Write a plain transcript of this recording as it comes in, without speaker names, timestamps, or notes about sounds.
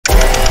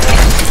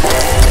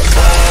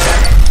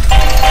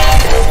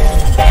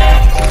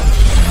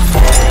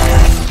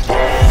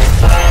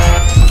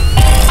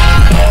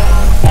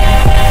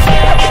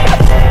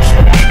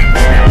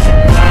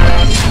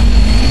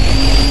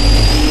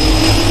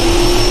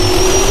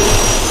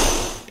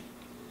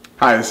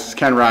Hi, this is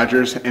Ken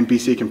Rogers,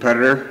 NPC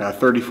competitor,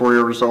 34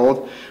 years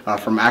old,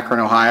 from Akron,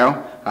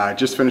 Ohio.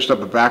 Just finished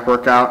up a back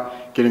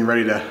workout, getting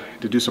ready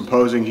to do some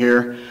posing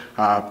here.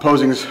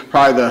 Posing is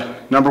probably the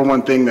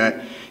 #1 thing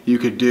that you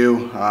could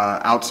do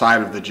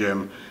outside of the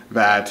gym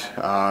that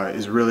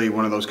is really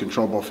one of those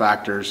controllable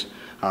factors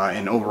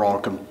in overall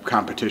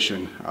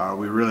competition.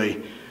 We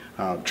really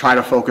try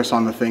to focus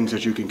on the things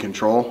that you can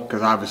control,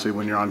 because obviously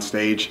when you're on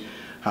stage,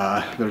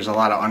 there's a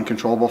lot of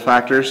uncontrollable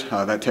factors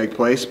that take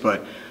place,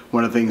 but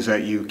one of the things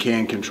that you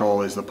can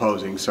control is the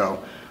posing. So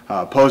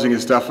posing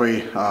is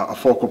definitely a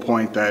focal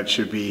point that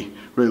should be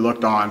really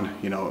looked on,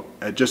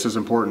 just as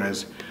important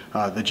as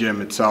the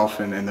gym itself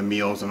and the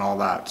meals and all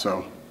that.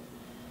 So